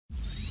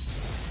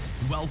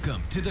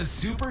Welcome to the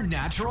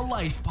Supernatural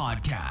Life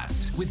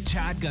Podcast with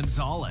Chad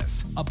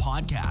Gonzalez, a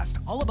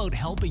podcast all about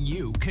helping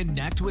you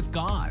connect with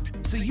God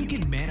so you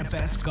can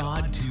manifest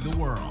God to the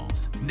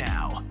world.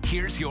 Now,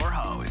 here's your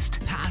host,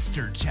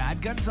 Pastor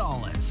Chad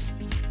Gonzalez.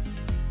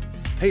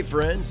 Hey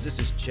friends, this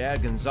is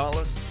Chad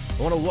Gonzalez.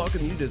 I want to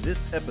welcome you to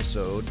this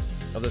episode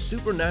of the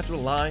Supernatural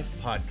Life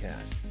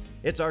Podcast.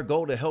 It's our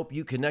goal to help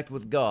you connect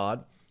with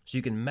God so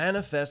you can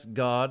manifest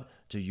God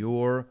to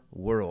your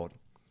world.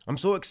 I'm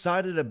so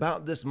excited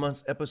about this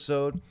month's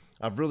episode.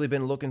 I've really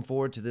been looking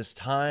forward to this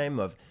time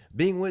of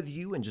being with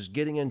you and just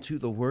getting into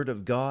the Word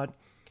of God.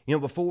 You know,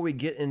 before we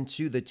get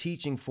into the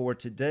teaching for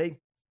today,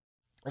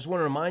 I just want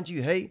to remind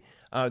you, hey,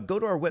 go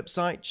to our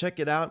website, check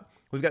it out.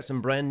 We've got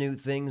some brand new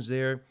things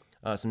there,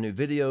 some new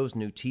videos,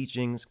 new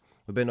teachings.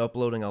 We've been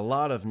uploading a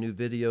lot of new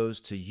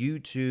videos to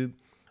YouTube.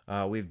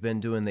 We've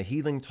been doing the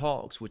healing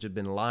talks, which have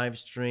been live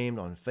streamed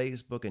on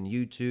Facebook and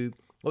YouTube.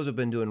 Those have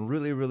been doing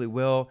really, really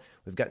well.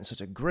 We've gotten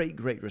such a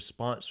great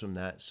response from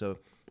that. So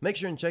make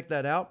sure and check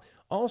that out.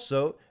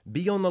 Also,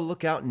 be on the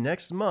lookout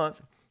next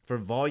month for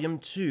Volume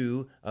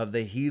 2 of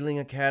the Healing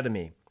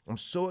Academy. I'm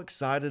so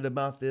excited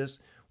about this.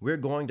 We're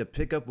going to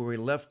pick up where we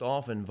left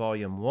off in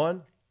Volume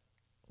 1.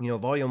 You know,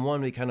 Volume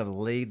 1, we kind of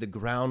laid the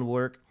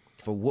groundwork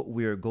for what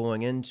we're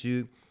going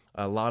into,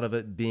 a lot of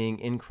it being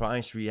in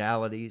Christ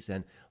realities.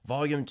 And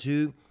Volume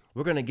 2,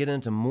 we're going to get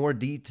into more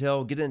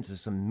detail, get into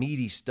some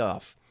meaty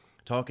stuff,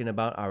 talking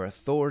about our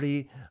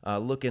authority,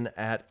 looking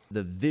at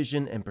the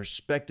vision and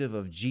perspective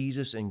of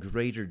Jesus in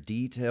greater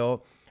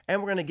detail. And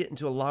we're going to get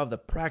into a lot of the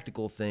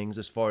practical things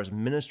as far as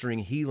ministering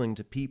healing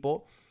to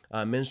people,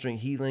 ministering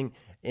healing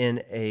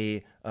in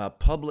a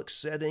public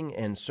setting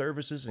and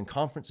services and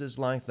conferences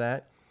like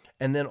that.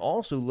 And then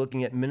also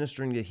looking at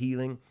ministering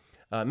healing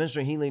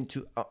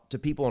to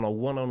people on a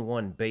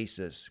one-on-one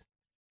basis.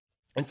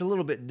 It's a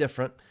little bit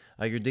different.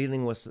 You're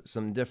dealing with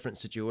some different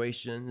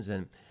situations,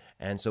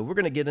 and so we're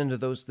going to get into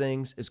those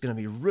things. It's going to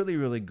be really,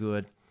 really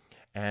good,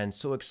 and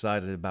so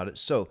excited about it.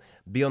 So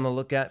be on the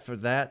lookout for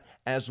that,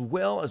 as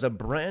well as a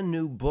brand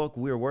new book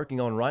we're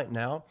working on right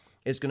now.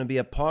 It's going to be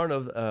a part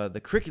of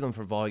the curriculum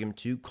for Volume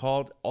 2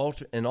 called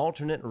An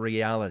Alternate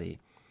Reality.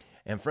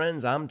 And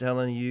friends, I'm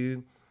telling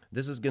you,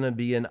 this is going to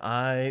be an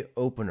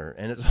eye-opener,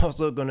 and it's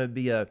also going to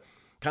be a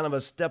kind of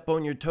a step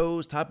on your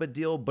toes type of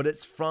deal, but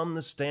it's from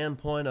the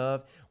standpoint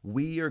of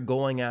we are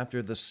going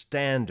after the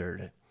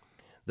standard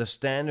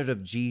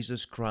of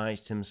Jesus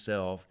Christ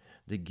himself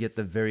to get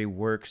the very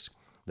works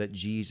that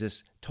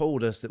Jesus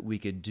told us that we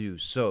could do.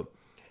 So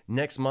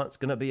next month's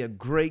going to be a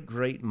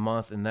great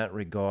month in that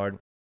regard.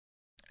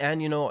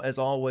 And, you know, as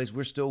always,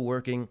 we're still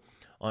working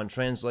on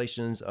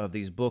translations of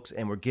these books,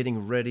 and we're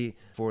getting ready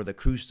for the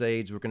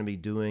crusades we're going to be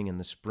doing in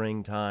the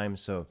springtime.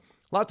 So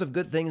lots of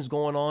good things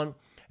going on.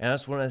 And I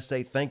just want to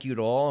say thank you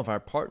to all of our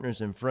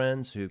partners and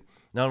friends who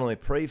not only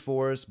pray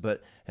for us,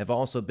 but have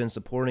also been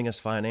supporting us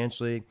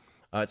financially.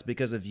 It's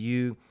because of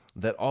you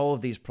that all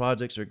of these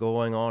projects are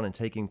going on and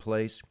taking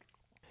place.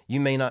 You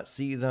may not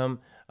see them,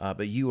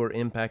 but you are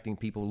impacting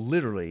people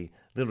literally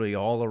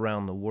all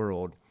around the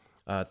world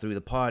through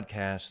the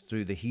podcast,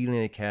 through the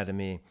Healing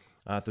Academy,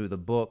 through the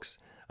books.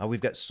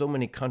 We've got so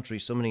many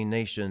countries, so many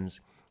nations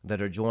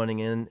that are joining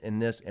in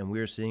this, and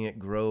we're seeing it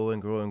grow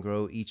and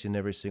grow each and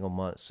every single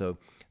month. So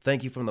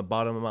thank you from the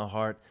bottom of my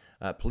heart.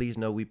 Please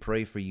know we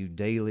pray for you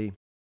daily,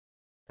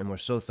 and we're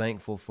so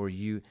thankful for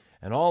you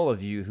and all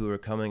of you who are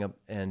coming up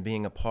and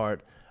being a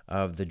part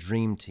of the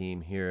dream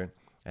team here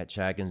at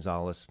Chad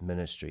Gonzalez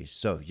Ministries.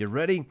 So you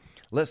ready?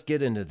 Let's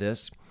get into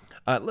this.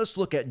 Let's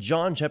look at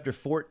John chapter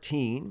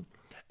 14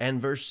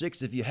 and verse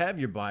 6 if you have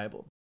your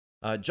Bible.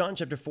 John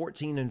chapter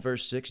 14 and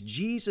verse 6,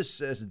 Jesus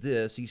says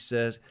this. He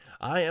says,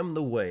 I am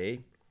the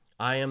way,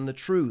 I am the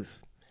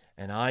truth,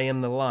 and I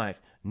am the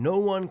life. No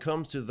one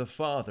comes to the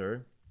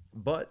Father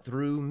but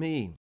through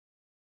me.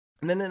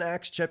 And then in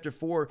Acts chapter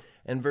 4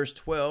 and verse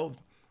 12,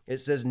 it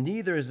says,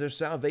 neither is there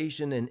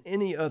salvation in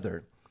any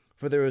other,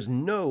 for there is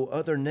no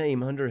other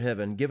name under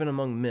heaven given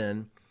among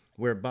men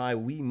whereby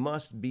we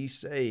must be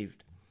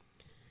saved.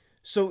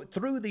 So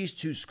through these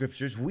two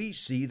scriptures, we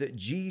see that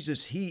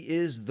Jesus, he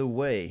is the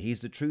way. He's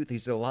the truth.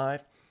 He's the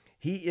life.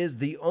 He is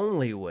the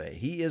only way.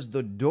 He is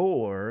the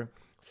door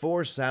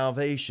for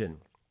salvation.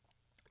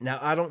 Now,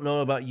 I don't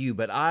know about you,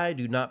 but I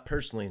do not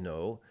personally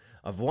know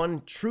of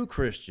one true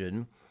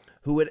Christian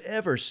who would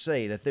ever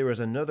say that there is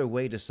another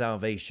way to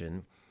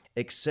salvation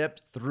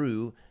except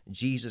through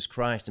Jesus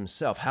Christ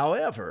himself.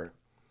 However,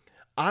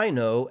 I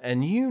know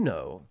and you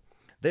know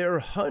there are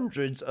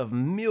hundreds of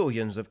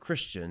millions of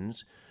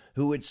Christians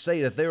who would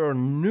say that there are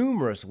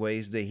numerous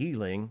ways to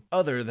healing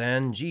other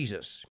than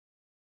Jesus.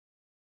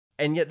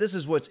 And yet this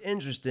is what's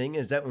interesting,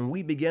 is that when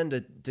we begin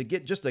to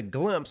get just a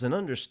glimpse and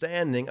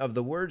understanding of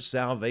the word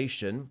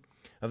salvation,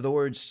 of the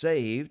word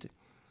saved,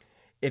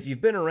 if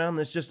you've been around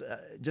this just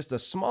a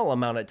small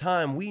amount of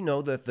time, we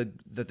know that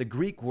the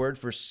Greek word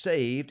for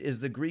saved is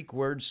the Greek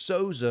word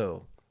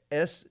sozo,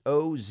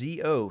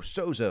 S-O-Z-O,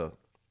 sozo.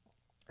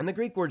 And the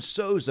Greek word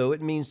sozo,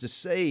 it means to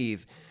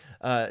save,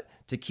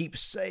 to keep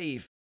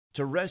safe,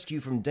 to rescue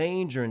from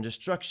danger and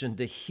destruction,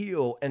 to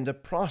heal and to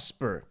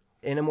prosper.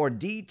 In a more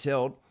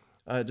detailed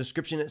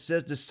description, it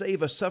says to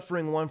save a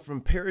suffering one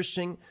from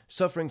perishing,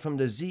 suffering from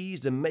disease,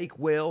 to make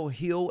well,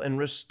 heal, and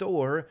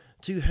restore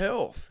to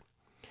health.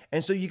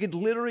 And so you could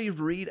literally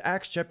read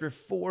Acts chapter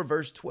 4,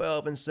 verse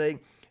 12 and say,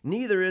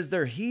 neither is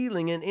there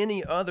healing in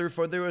any other,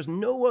 for there is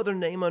no other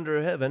name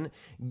under heaven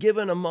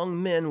given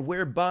among men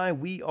whereby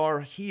we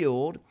are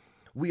healed,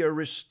 we are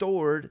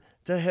restored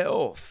to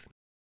health.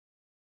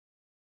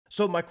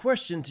 So my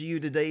question to you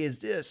today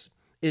is this: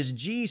 is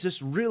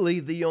Jesus really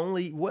the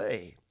only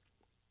way?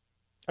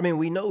 I mean,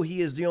 we know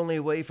he is the only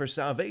way for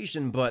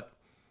salvation, but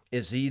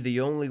is he the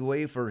only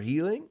way for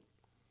healing?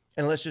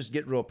 And let's just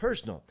get real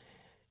personal.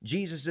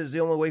 Jesus is the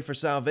only way for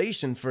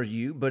salvation for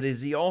you, but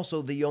is he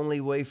also the only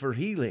way for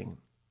healing?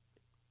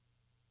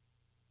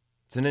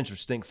 It's an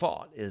interesting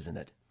thought, isn't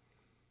it?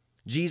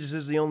 Jesus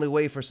is the only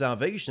way for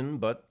salvation,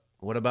 but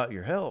what about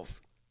your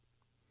health?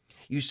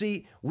 You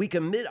see, we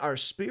commit our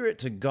spirit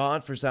to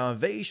God for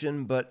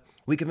salvation, but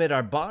we commit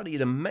our body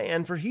to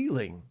man for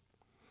healing.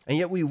 And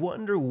yet we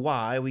wonder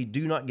why we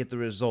do not get the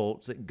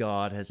results that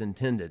God has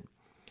intended.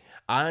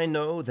 I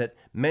know that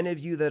many of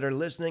you that are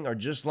listening are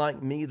just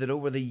like me, that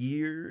over the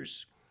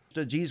years,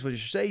 Jesus was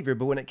your Savior,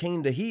 but when it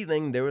came to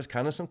healing, there was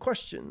kind of some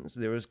questions.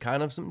 There was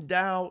kind of some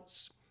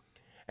doubts.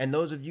 And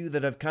those of you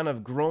that have kind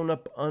of grown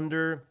up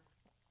under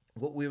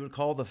what we would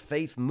call the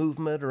faith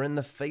movement or in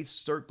the faith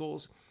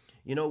circles,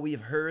 you know,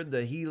 we've heard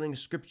the healing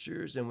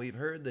scriptures and we've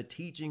heard the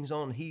teachings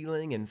on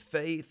healing and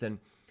faith. And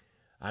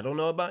I don't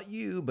know about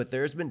you, but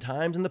there's been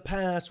times in the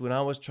past when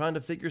I was trying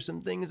to figure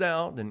some things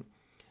out. And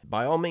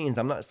by all means,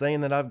 I'm not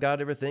saying that I've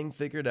got everything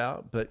figured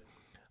out, but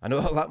I know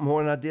a lot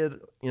more than I did,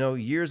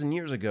 years and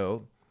years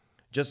ago,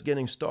 just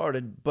getting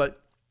started.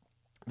 But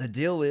the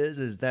deal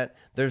is that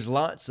there's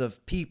lots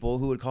of people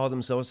who would call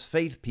themselves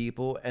faith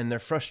people, and they're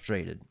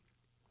frustrated.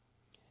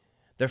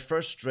 They're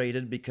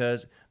frustrated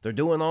because they're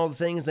doing all the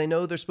things they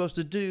know they're supposed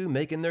to do,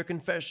 making their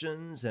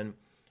confessions and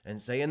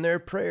saying their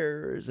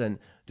prayers and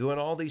doing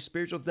all these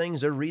spiritual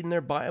things. They're reading their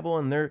Bible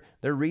and they're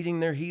reading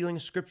their healing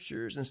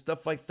scriptures and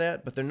stuff like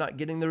that, but they're not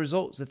getting the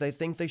results that they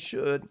think they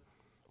should.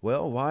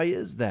 Well, why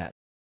is that?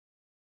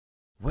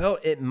 Well,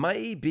 it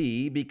may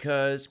be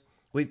because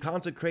we've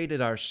consecrated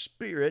our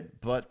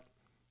spirit, but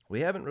we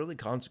haven't really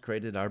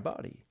consecrated our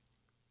body.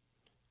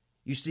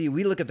 You see,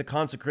 we look at the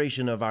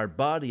consecration of our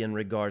body in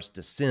regards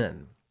to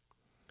sin.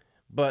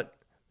 But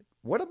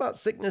what about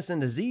sickness and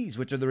disease,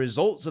 which are the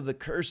results of the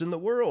curse in the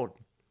world?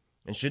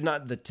 And should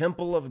not the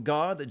temple of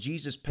God that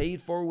Jesus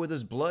paid for with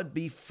his blood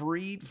be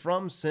freed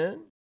from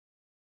sin?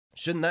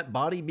 Shouldn't that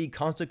body be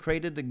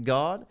consecrated to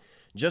God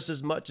just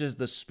as much as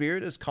the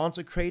spirit is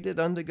consecrated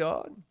unto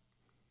God?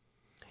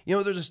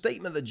 There's a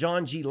statement that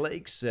John G.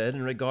 Lake said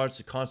in regards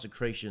to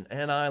consecration,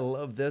 and I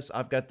love this.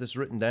 I've got this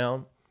written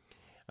down.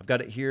 I've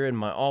got it here in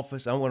my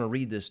office. I want to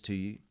read this to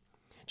you.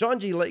 John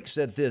G. Lake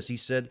said this. He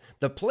said,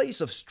 "The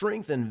place of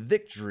strength and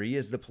victory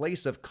is the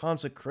place of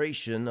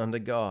consecration unto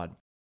God.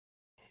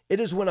 It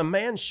is when a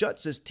man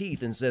shuts his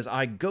teeth and says,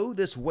 'I go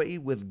this way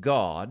with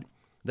God,'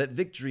 that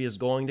victory is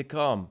going to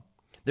come.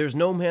 There's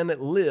no man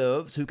that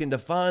lives who can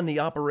define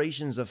the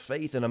operations of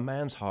faith in a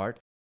man's heart.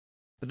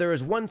 But there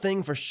is one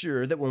thing for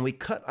sure, that when we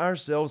cut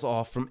ourselves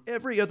off from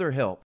every other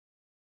help,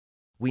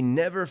 we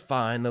never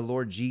find the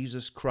Lord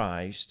Jesus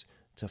Christ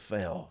to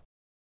fail."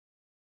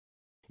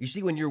 You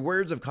see, when your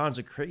words of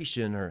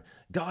consecration are,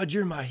 "God,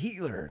 you're my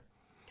healer,"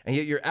 and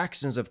yet your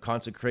actions of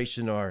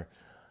consecration are,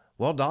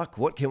 "Well, Doc,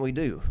 what can we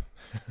do?"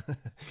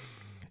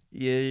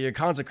 Your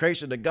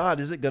consecration to God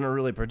isn't going to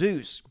really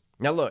produce.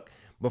 Now look,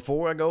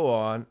 before I go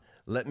on,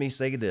 let me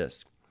say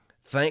this.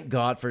 Thank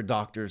God for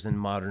doctors in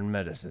modern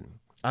medicine.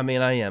 I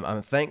mean, I am.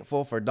 I'm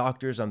thankful for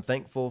doctors. I'm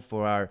thankful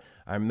for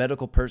our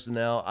medical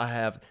personnel. I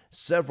have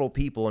several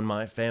people in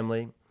my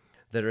family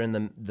that are in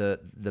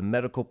the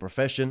medical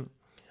profession.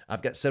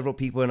 I've got several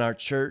people in our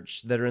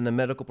church that are in the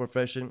medical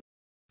profession.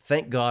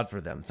 Thank God for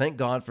them. Thank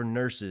God for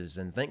nurses,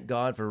 and thank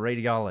God for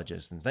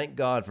radiologists, and thank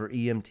God for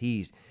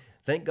EMTs.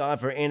 Thank God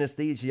for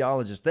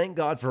anesthesiologists. Thank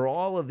God for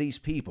all of these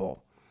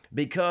people,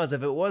 because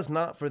if it was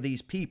not for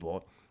these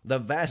people, the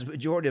vast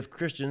majority of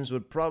Christians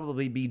would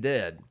probably be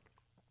dead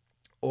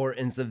or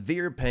in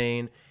severe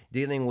pain,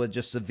 dealing with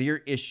just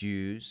severe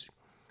issues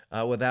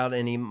without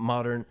any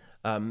modern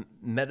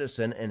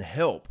medicine and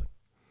help.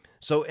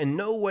 So in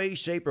no way,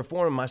 shape, or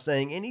form am I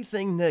saying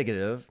anything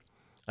negative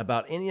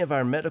about any of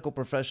our medical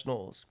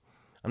professionals.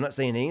 I'm not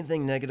saying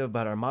anything negative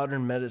about our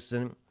modern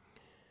medicine.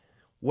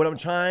 What I'm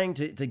trying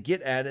to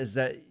get at is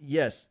that,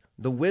 yes,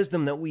 the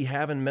wisdom that we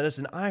have in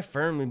medicine, I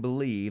firmly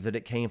believe that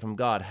it came from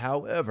God.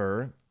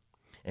 However,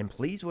 and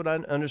please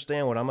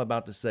understand what I'm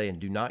about to say and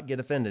do not get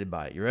offended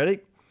by it. You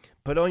ready?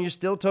 Put on your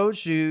steel-toed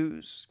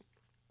shoes.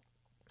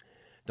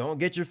 Don't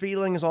get your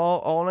feelings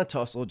all in a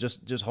tussle.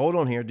 Just hold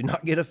on here. Do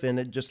not get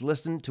offended. Just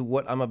listen to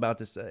what I'm about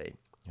to say.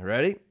 You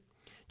ready?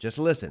 Just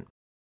listen.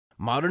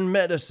 Modern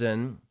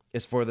medicine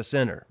is for the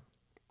sinner.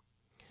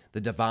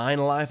 The divine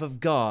life of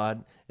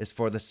God is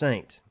for the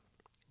saint.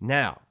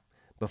 Now,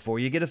 before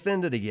you get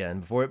offended again,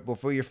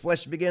 before your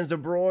flesh begins to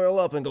broil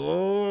up and go,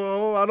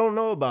 oh, I don't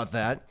know about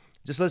that.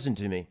 Just listen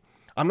to me.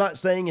 I'm not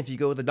saying if you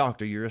go to the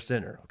doctor, you're a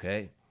sinner,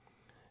 okay?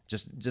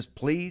 Just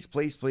please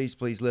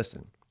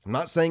listen. I'm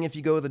not saying if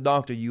you go to the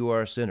doctor, you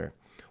are a sinner.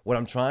 What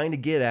I'm trying to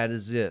get at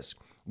is this.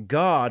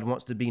 God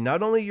wants to be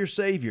not only your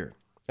Savior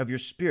of your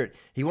spirit,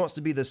 He wants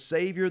to be the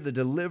Savior, the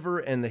deliverer,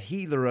 and the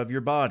healer of your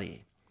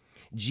body.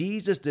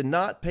 Jesus did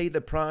not pay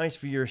the price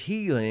for your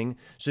healing,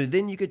 so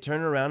then you could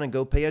turn around and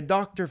go pay a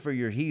doctor for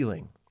your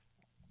healing.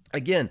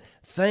 Again,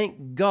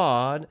 thank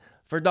God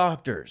for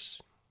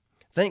doctors.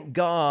 Thank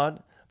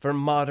God for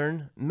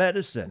modern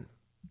medicine.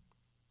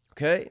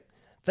 Okay?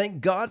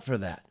 Thank God for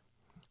that.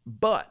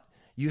 But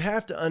you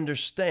have to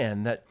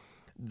understand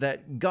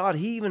that God,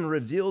 He even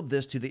revealed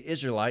this to the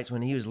Israelites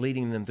when He was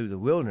leading them through the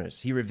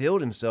wilderness. He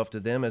revealed Himself to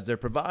them as their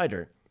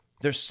provider,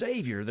 their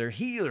Savior, their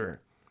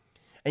healer.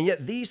 And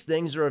yet these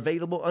things are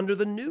available under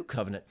the new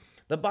covenant.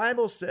 The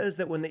Bible says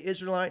that when the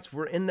Israelites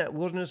were in that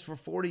wilderness for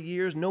 40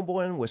 years, no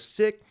one was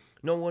sick,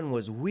 no one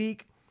was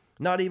weak,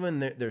 not even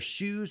their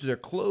shoes, their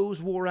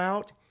clothes wore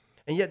out.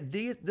 And yet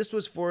this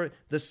was for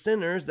the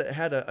sinners that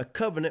had a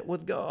covenant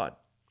with God.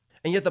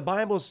 And yet the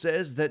Bible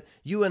says that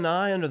you and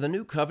I, under the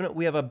new covenant,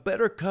 we have a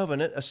better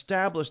covenant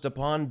established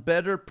upon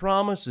better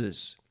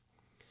promises.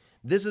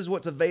 This is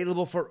what's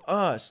available for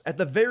us. At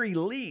the very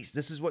least,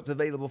 this is what's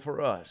available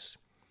for us.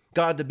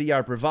 God to be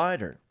our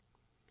provider,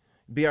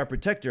 be our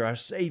protector, our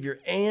Savior,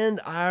 and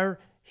our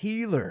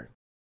healer.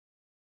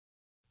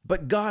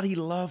 But God, He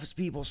loves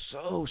people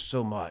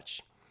so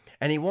much.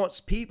 And He wants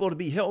people to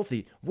be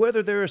healthy,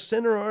 whether they're a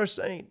sinner or a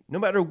saint. No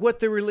matter what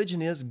their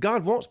religion is,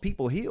 God wants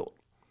people healed.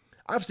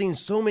 I've seen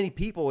so many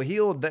people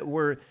healed that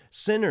were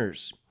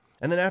sinners,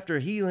 and then after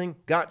healing,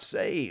 got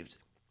saved.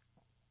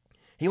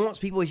 He wants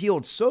people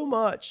healed so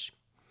much,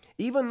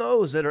 even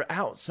those that are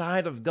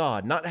outside of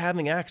God, not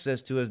having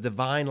access to His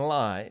divine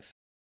life,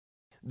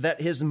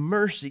 that His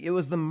mercy, it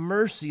was the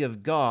mercy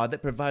of God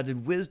that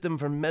provided wisdom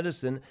for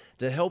medicine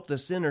to help the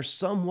sinner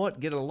somewhat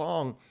get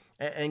along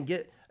and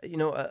get,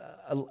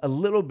 a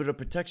little bit of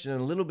protection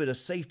and a little bit of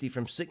safety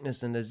from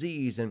sickness and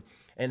disease,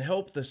 and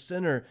help the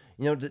sinner,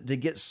 to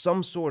get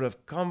some sort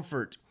of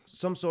comfort,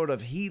 some sort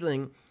of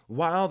healing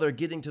while they're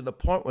getting to the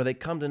point where they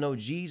come to know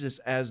Jesus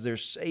as their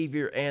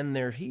Savior and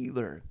their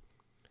healer.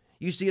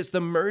 You see, it's the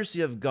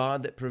mercy of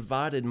God that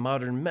provided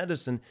modern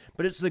medicine,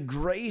 but it's the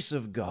grace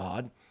of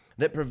God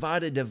that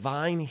provided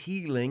divine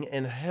healing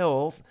and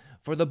health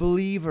for the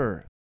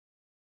believer.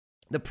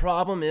 The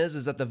problem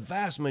is that the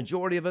vast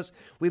majority of us,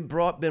 we've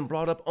been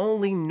brought up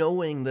only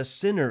knowing the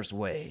sinner's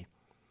way.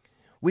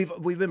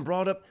 We've been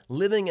brought up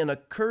living in a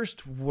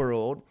cursed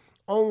world,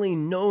 only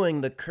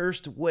knowing the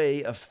cursed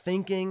way of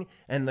thinking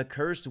and the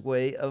cursed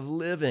way of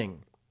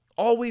living.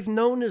 All we've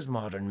known is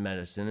modern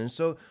medicine, and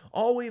so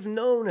all we've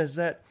known is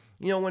that,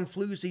 when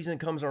flu season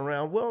comes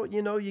around,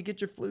 you get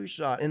your flu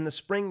shot. In the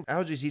spring,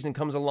 allergy season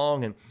comes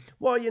along, and,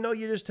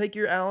 you just take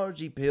your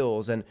allergy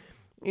pills. And,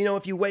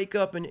 if you wake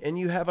up and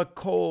you have a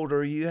cold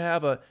or you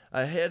have a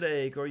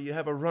headache or you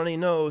have a runny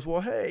nose, well,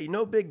 hey,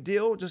 no big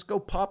deal. Just go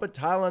pop a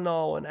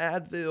Tylenol, an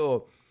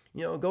Advil,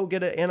 go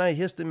get an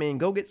antihistamine,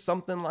 go get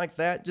something like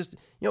that. Just,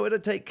 it'll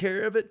take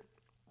care of it.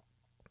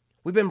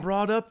 We've been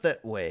brought up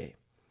that way.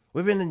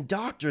 We've been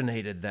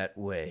indoctrinated that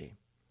way.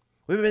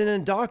 We've been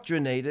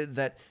indoctrinated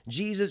that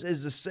Jesus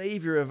is the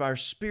Savior of our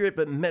spirit,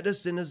 but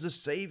medicine is the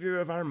Savior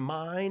of our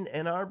mind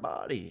and our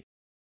body.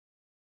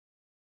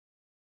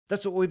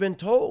 That's what we've been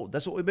told.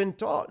 That's what we've been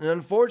taught. And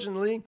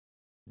unfortunately,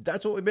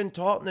 that's what we've been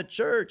taught in the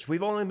church.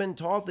 We've only been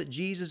taught that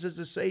Jesus is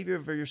the Savior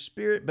of your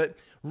spirit, but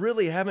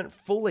really haven't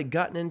fully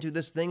gotten into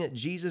this thing that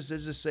Jesus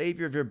is the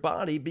Savior of your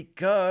body,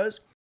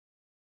 because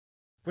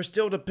we're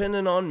still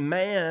dependent on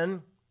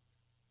man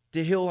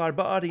to heal our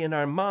body and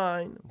our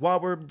mind, while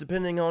we're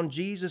depending on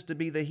Jesus to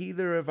be the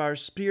healer of our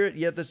spirit,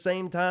 yet at the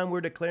same time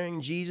we're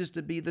declaring Jesus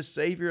to be the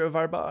Savior of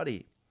our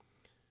body.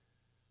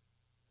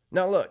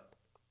 Now look,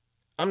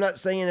 I'm not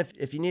saying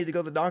if you need to go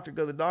to the doctor,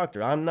 go to the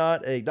doctor. I'm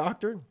not a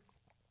doctor.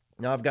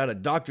 Now I've got a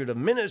doctorate of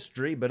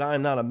ministry, but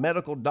I'm not a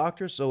medical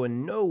doctor, so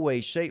in no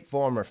way, shape,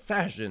 form, or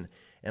fashion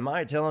am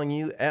I telling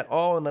you at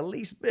all in the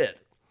least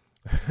bit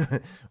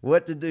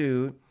what to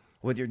do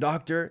with your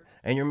doctor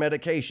and your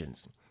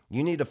medications.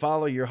 You need to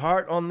follow your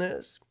heart on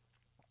this,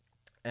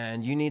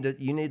 and you need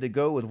to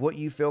go with what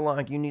you feel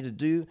like you need to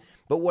do.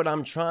 But what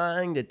I'm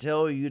trying to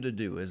tell you to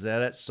do is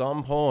that at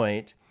some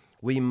point,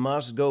 we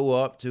must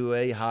go up to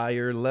a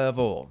higher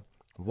level.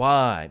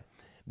 Why?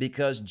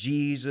 Because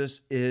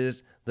Jesus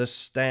is the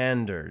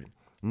standard,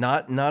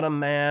 not a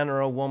man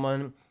or a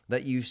woman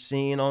that you've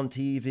seen on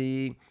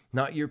TV,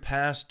 not your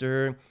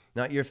pastor,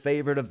 not your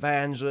favorite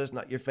evangelist,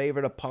 not your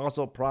favorite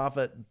apostle,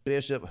 prophet,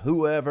 bishop,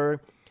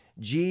 whoever.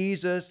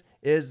 Jesus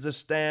is the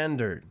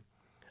standard.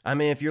 I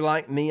mean, if you're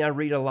like me, I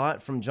read a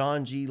lot from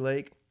John G.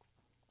 Lake,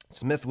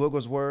 Smith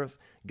Wigglesworth,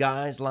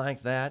 guys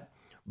like that.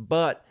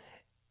 But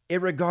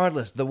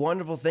Irregardless, the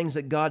wonderful things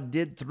that God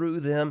did through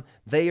them,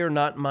 they are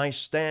not my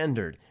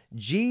standard.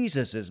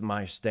 Jesus is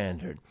my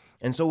standard.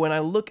 And so when I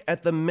look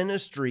at the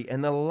ministry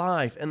and the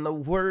life and the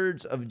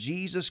words of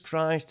Jesus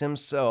Christ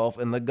himself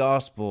in the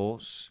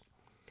Gospels,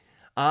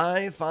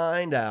 I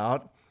find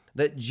out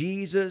that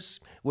Jesus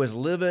was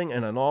living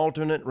in an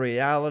alternate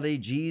reality.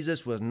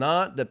 Jesus was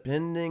not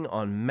depending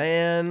on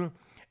man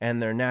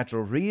and their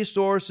natural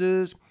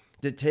resources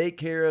to take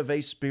care of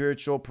a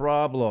spiritual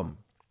problem.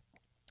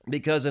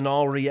 Because in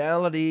all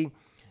reality,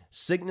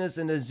 sickness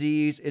and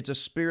disease, it's a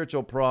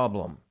spiritual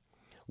problem.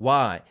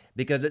 Why?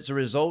 Because it's a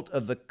result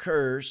of the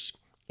curse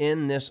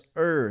in this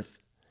earth.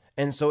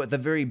 And so at the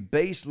very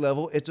base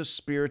level, it's a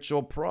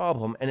spiritual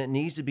problem, and it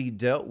needs to be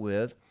dealt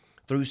with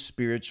through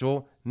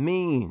spiritual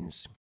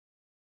means.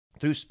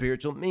 Through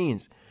spiritual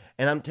means.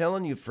 And I'm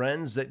telling you,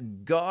 friends,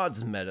 that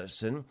God's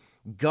medicine,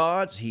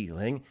 God's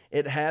healing,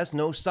 it has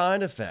no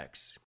side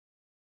effects.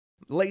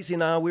 Lacey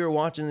and I, we were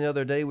watching the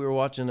other day, we were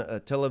watching a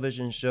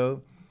television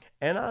show,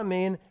 and I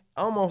mean,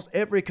 almost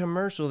every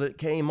commercial that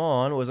came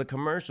on was a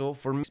commercial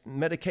for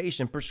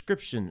medication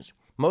prescriptions.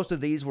 Most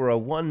of these were a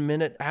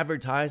 1-minute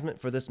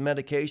advertisement for this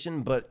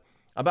medication, but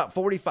about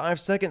 45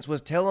 seconds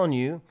was telling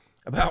you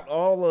about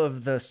all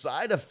of the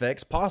side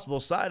effects, possible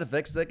side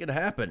effects that could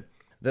happen.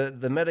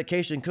 The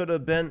medication could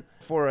have been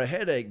for a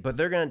headache, but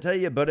they're going to tell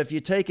you, but if you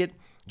take it,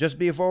 just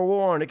be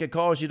forewarned, it could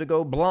cause you to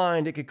go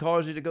blind, it could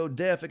cause you to go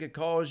deaf, it could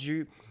cause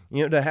you,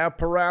 to have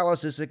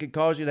paralysis, it could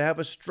cause you to have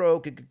a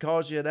stroke, it could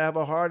cause you to have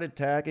a heart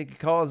attack, it could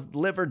cause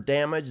liver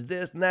damage,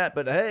 this and that,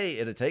 but hey,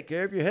 it'll take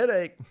care of your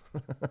headache.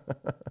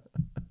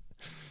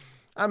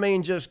 I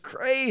mean, just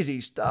crazy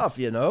stuff,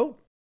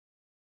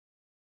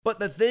 But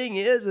the thing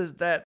is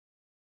that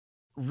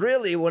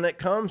really when it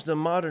comes to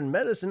modern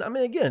medicine, I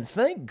mean, again,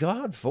 thank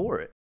God for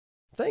it.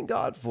 Thank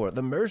God for it,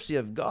 the mercy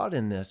of God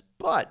in this,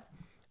 but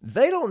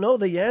they don't know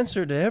the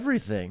answer to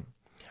everything.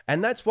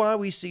 And that's why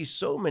we see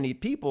so many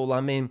people,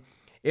 I mean,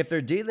 if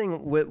they're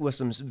dealing with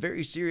some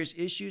very serious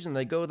issues and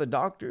they go to the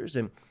doctors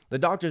and the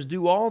doctors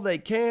do all they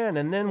can,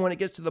 and then when it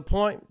gets to the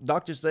point,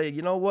 doctors say,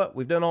 you know what,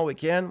 we've done all we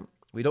can.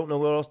 We don't know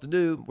what else to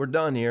do. We're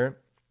done here.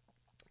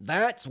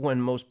 That's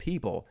when most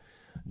people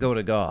go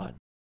to God.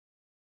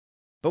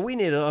 But we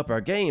need to up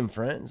our game,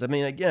 friends. I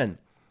mean, again,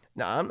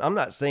 now I'm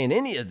not saying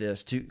any of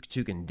this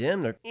to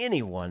condemn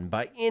anyone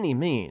by any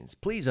means.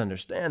 Please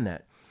understand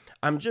that.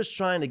 I'm just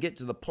trying to get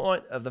to the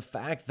point of the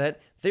fact that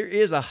there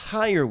is a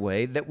higher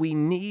way that we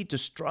need to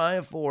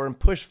strive for and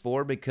push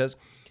for, because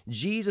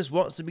Jesus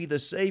wants to be the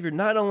Savior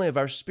not only of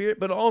our spirit,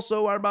 but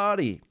also our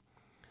body.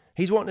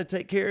 He's wanting to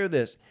take care of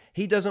this.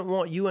 He doesn't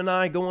want you and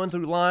I going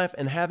through life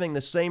and having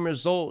the same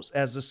results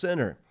as the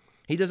sinner.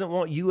 He doesn't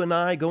want you and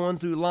I going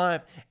through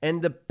life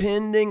and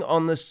depending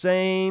on the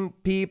same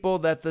people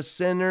that the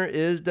sinner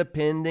is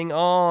depending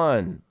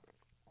on.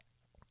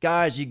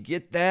 Guys, you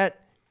get that?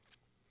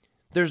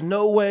 There's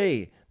no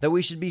way that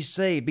we should be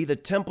saved, be the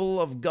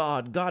temple of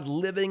God, God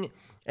living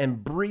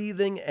and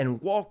breathing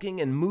and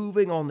walking and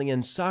moving on the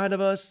inside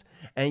of us,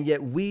 and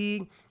yet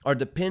we are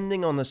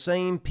depending on the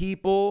same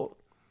people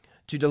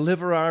to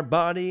deliver our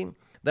body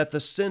that the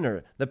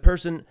sinner, the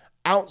person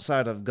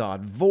outside of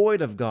God,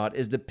 void of God,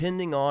 is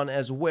depending on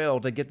as well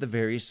to get the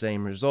very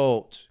same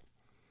result.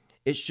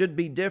 It should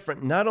be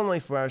different, not only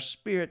for our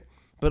spirit,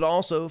 but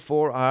also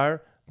for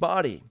our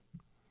body.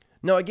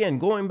 Now, again,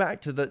 going back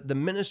to the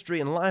ministry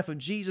and life of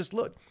Jesus,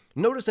 look,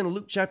 notice in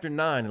Luke chapter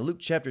 9 and Luke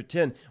chapter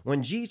 10,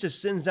 when Jesus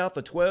sends out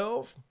the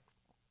 12,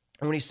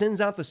 and when he sends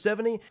out the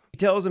 70, he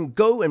tells them,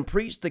 go and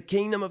preach the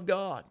kingdom of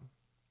God.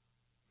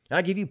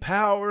 I give you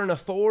power and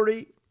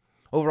authority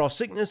over all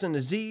sickness and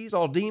disease,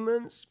 all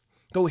demons.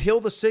 Go heal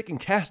the sick and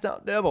cast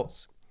out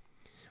devils.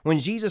 When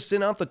Jesus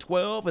sent out the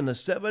 12 and the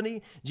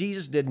 70,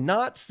 Jesus did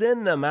not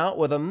send them out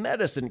with a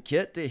medicine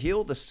kit to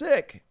heal the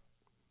sick.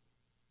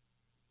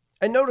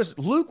 And notice,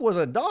 Luke was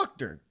a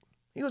doctor.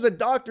 He was a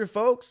doctor,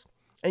 folks.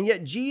 And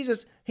yet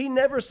Jesus, he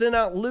never sent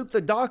out Luke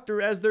the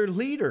doctor as their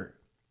leader.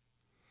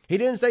 He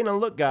didn't say, now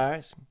look,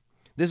 guys,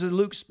 this is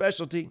Luke's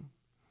specialty.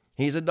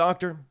 He's a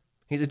doctor.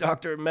 He's a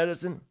doctor of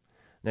medicine.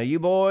 Now you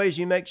boys,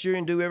 you make sure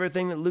and do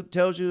everything that Luke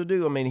tells you to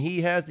do. I mean,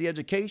 he has the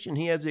education.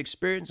 He has the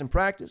experience and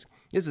practice.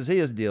 This is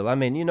his deal. I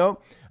mean,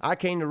 I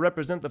came to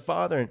represent the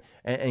Father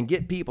and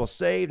get people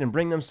saved and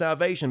bring them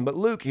salvation. But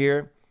Luke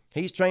here,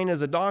 he's trained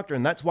as a doctor,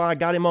 and that's why I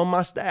got him on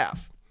my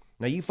staff.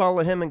 Now you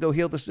follow him and go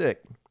heal the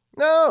sick.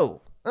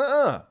 No.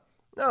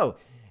 No.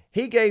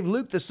 He gave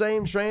Luke the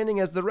same training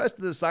as the rest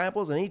of the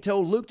disciples, and he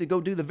told Luke to go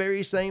do the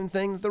very same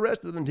thing that the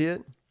rest of them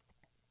did.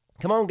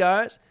 Come on,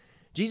 guys.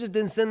 Jesus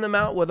didn't send them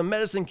out with a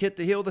medicine kit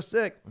to heal the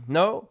sick.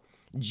 No.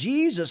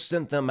 Jesus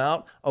sent them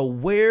out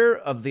aware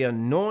of the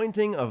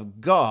anointing of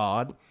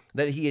God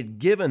that he had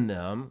given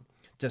them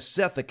to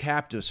set the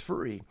captives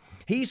free.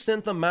 He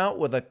sent them out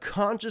with a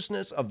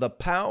consciousness of the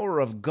power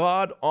of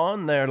God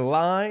on their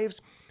lives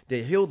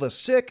to heal the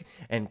sick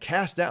and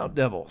cast out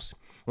devils.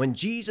 When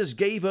Jesus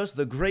gave us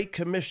the Great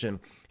Commission,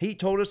 he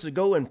told us to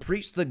go and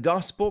preach the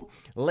gospel,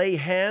 lay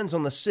hands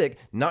on the sick,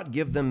 not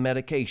give them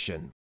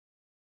medication.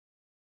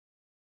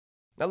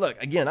 Now,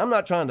 look, again, I'm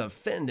not trying to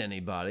offend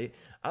anybody.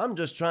 I'm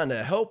just trying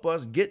to help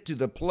us get to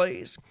the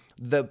place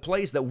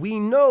that we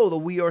know that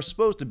we are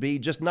supposed to be,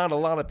 just not a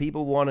lot of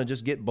people want to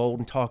just get bold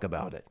and talk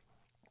about it.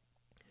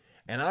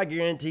 And I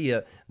guarantee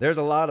you, there's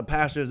a lot of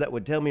pastors that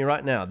would tell me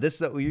right now, this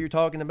that you're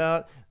talking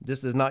about, this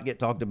does not get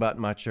talked about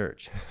in my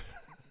church.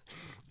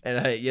 And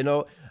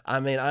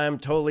I am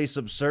totally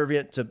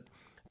subservient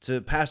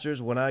to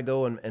pastors when I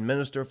go and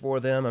minister for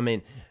them.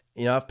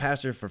 I've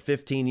pastored for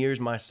 15 years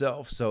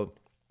myself, so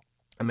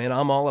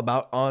I'm all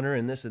about honor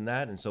and this and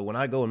that. And so when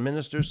I go and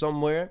minister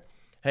somewhere,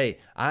 hey,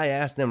 I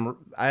ask them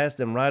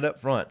right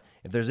up front,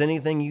 if there's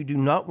anything you do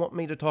not want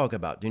me to talk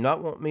about, do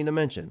not want me to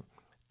mention,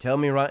 tell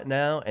me right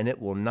now, and it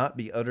will not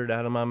be uttered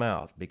out of my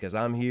mouth, because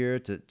I'm here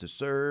to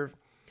serve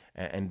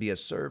and be a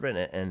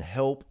servant and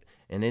help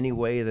in any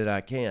way that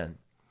I can.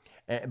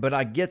 But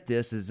I get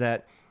this, is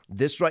that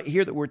this right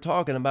here that we're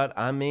talking about,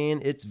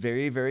 it's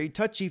very, very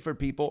touchy for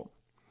people.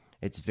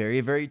 It's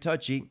very, very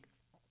touchy.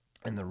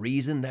 And the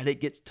reason that it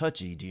gets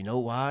touchy, do you know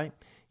why?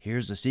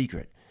 Here's the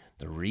secret.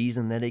 The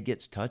reason that it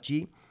gets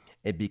touchy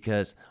is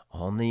because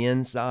on the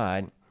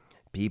inside,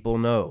 people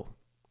know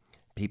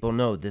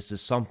this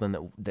is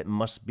something that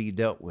must be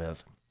dealt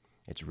with.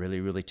 It's really,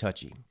 really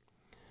touchy.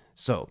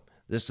 So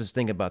let's just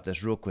think about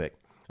this real quick.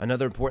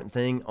 Another important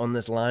thing on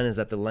this line is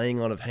that the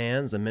laying on of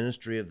hands, the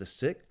ministry of the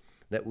sick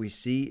that we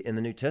see in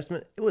the New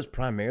Testament, it was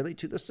primarily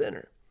to the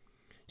sinner.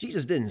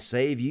 Jesus didn't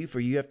save you for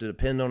you have to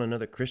depend on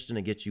another Christian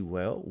to get you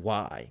well.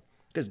 Why?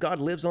 Because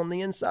God lives on the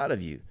inside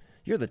of you.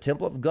 You're the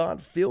temple of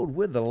God filled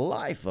with the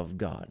life of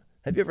God.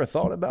 Have you ever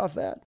thought about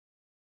that?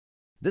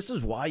 This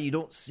is why you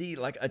don't see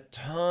like a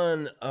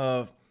ton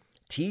of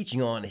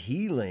teaching on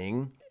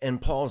healing in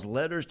Paul's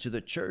letters to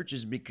the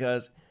churches,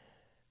 because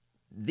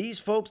these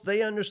folks,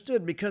 they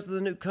understood because of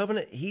the new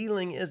covenant,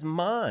 healing is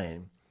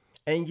mine.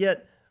 And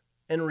yet,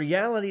 in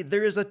reality,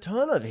 there is a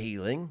ton of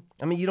healing.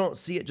 You don't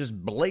see it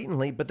just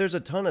blatantly, but there's a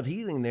ton of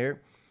healing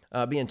there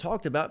being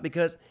talked about,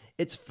 because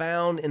it's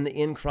found in the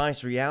in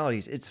Christ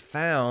realities. It's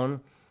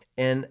found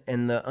in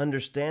the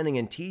understanding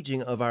and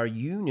teaching of our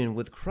union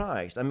with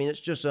Christ. It's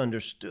just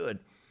understood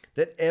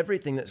that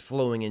everything that's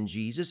flowing in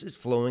Jesus is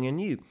flowing in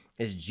you.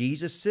 Is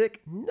Jesus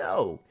sick?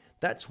 No.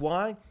 That's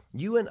why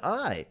you and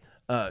I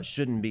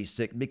shouldn't be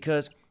sick,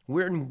 because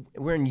we're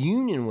in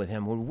union with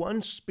him. We're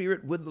one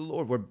spirit with the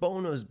Lord. We're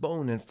bone of his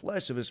bone and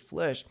flesh of his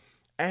flesh.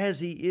 As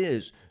he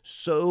is,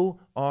 so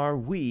are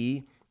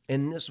we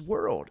in this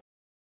world.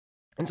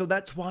 And so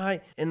that's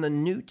why in the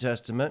New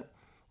Testament,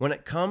 when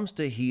it comes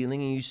to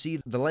healing and you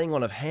see the laying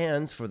on of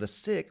hands for the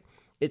sick,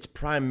 it's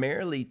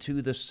primarily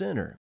to the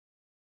sinner.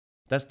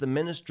 That's the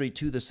ministry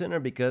to the sinner,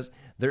 because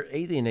they're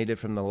alienated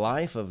from the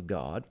life of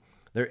God.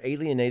 They're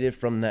alienated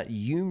from that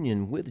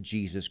union with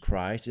Jesus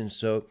Christ. And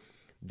so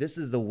this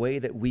is the way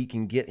that we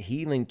can get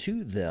healing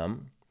to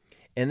them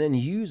and then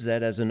use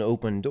that as an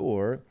open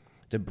door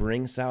to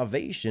bring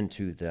salvation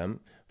to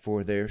them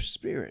for their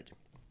spirit.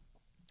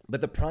 But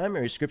the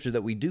primary scripture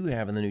that we do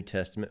have in the New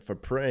Testament for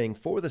praying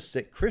for the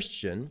sick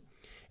Christian,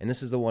 and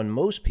this is the one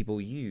most people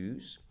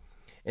use,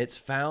 it's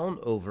found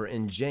over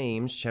in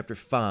James chapter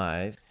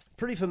 5.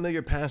 Pretty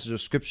familiar passage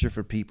of scripture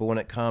for people when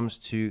it comes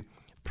to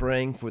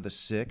praying for the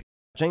sick.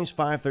 James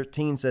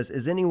 5:13 says,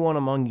 "Is anyone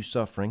among you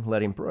suffering?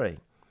 Let him pray.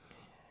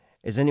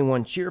 Is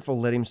anyone cheerful?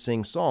 Let him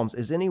sing psalms.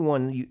 Is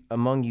anyone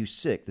among you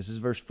sick?" This is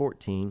verse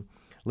 14.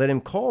 "Let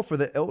him call for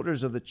the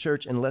elders of the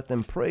church and let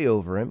them pray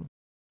over him,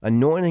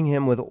 anointing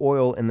him with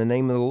oil in the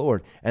name of the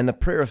Lord. And the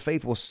prayer of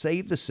faith will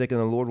save the sick, and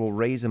the Lord will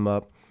raise him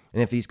up.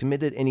 And if he's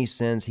committed any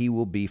sins, he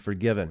will be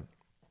forgiven."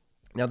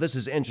 Now, this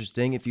is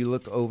interesting. If you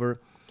look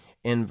over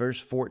in verse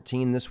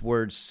 14, this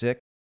word sick.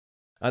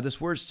 This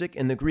word sick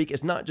in the Greek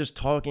is not just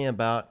talking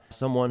about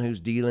someone who's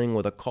dealing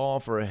with a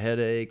cough or a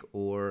headache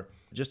or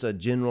just a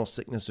general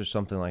sickness or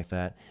something like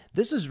that.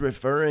 This is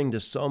referring to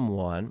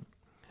someone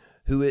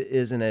who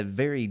is in a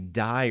very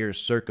dire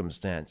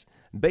circumstance.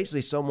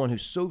 Basically, someone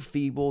who's so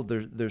feeble,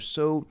 they're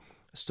so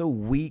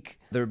weak,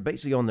 they're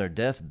basically on their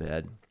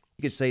deathbed.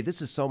 You could say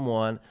this is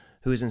someone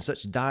who is in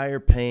such dire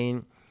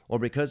pain, or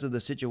because of the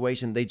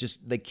situation,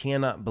 they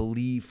cannot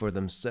believe for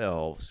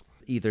themselves,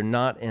 either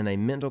not in a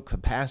mental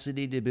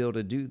capacity to be able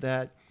to do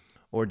that,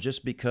 or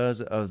just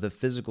because of the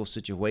physical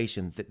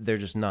situation, they're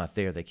just not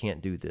there. They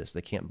can't do this.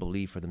 They can't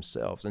believe for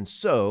themselves. And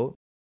so,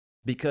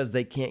 because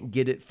they can't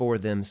get it for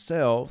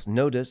themselves,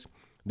 notice,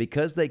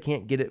 because they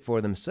can't get it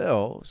for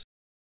themselves,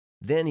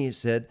 then he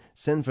said,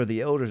 send for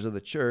the elders of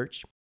the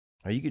church,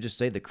 or you could just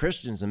say the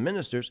Christians and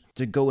ministers,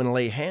 to go and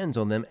lay hands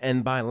on them.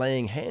 And by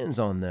laying hands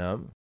on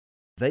them,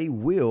 they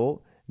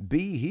will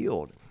be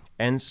healed.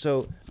 And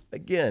so,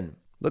 again,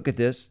 look at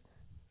this.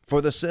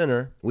 For the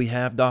sinner, we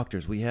have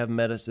doctors, we have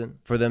medicine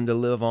for them to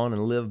live on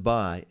and live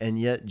by. And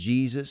yet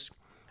Jesus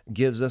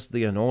gives us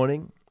the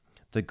anointing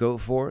to go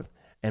forth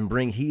and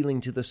bring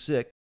healing to the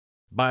sick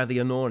by the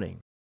anointing,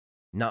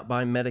 not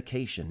by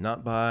medication,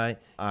 not by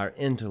our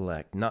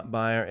intellect, not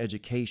by our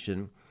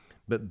education,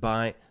 but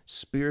by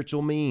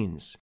spiritual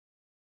means.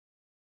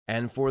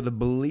 And for the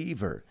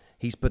believer,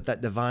 he's put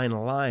that divine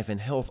life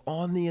and health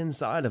on the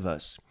inside of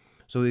us.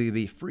 so we could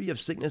be free of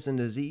sickness and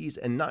disease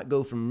and not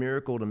go from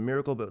miracle to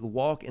miracle, but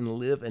walk and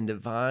live in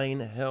divine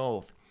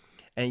health.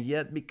 And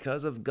yet,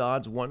 because of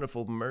God's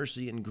wonderful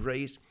mercy and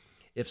grace,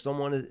 if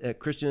a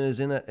Christian is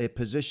in a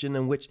position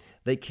in which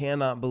they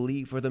cannot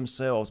believe for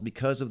themselves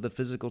because of the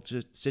physical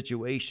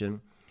situation,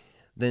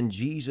 then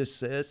Jesus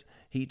says,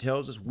 he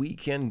tells us we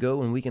can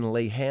go and we can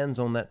lay hands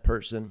on that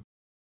person.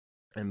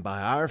 And by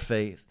our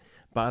faith,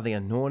 by the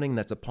anointing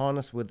that's upon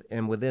us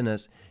and within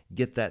us,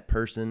 get that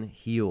person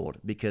healed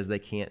because they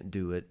can't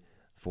do it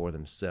for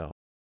themselves.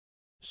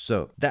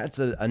 So that's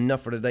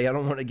enough for today. I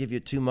don't want to give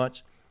you too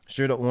much.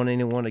 Sure don't want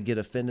anyone to get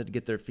offended,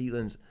 get their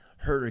feelings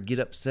hurt or get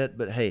upset.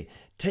 But hey,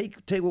 take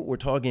what we're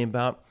talking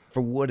about for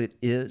what it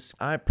is.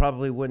 I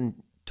probably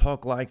wouldn't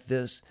talk like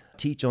this,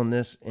 teach on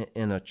this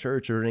in a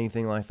church or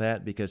anything like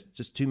that, because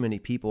just too many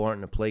people aren't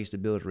in a place to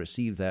be able to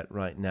receive that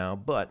right now.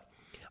 But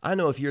I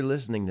know if you're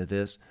listening to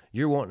this,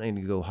 you're wanting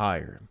to go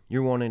higher.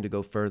 You're wanting to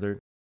go further,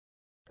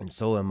 and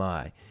so am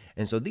I.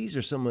 And so these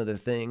are some of the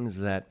things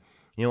that,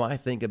 I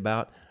think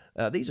about.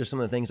 These are some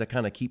of the things I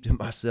kind of keep to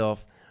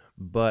myself.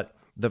 But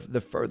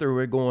the further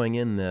we're going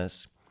in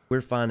this,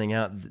 we're finding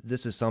out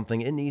this is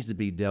something, it needs to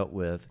be dealt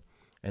with.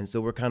 And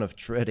so we're kind of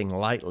treading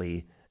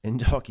lightly in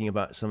talking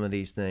about some of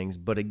these things.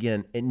 But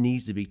again, it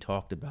needs to be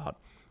talked about,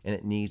 and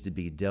it needs to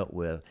be dealt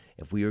with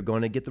if we are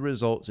going to get the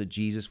results that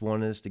Jesus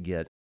wanted us to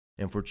get.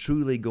 And if we're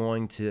truly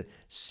going to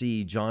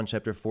see John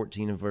chapter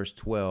 14 and verse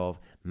 12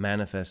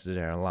 manifested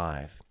in our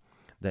life,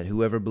 that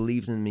whoever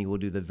believes in me will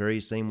do the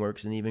very same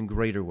works and even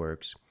greater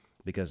works,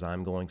 because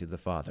I'm going to the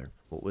Father.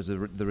 What was the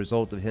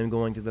result of him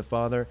going to the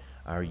Father?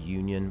 Our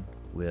union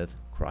with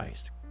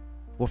Christ.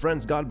 Well,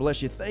 friends, God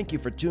bless you. Thank you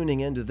for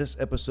tuning in to this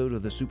episode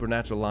of the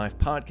Supernatural Life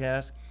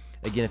Podcast.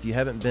 Again, if you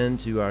haven't been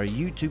to our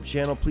YouTube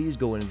channel, please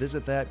go and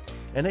visit that.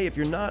 And hey, if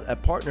you're not a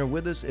partner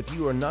with us, if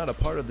you are not a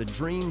part of the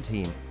Dream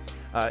Team,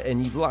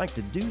 and you'd like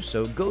to do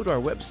so, go to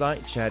our website,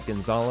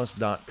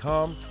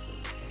 chadgonzalez.com,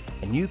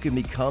 and you can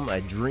become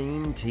a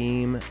Dream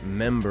Team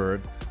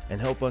member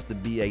and help us to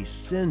be a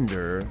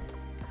sender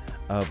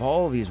of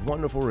all these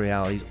wonderful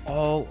realities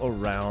all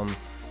around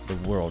the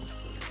world.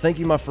 Thank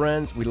you, my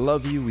friends. We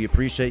love you. We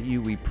appreciate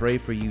you. We pray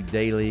for you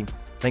daily.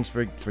 Thanks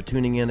for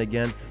tuning in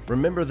again.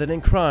 Remember that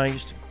in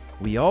Christ,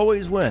 we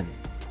always win.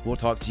 We'll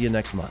talk to you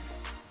next month.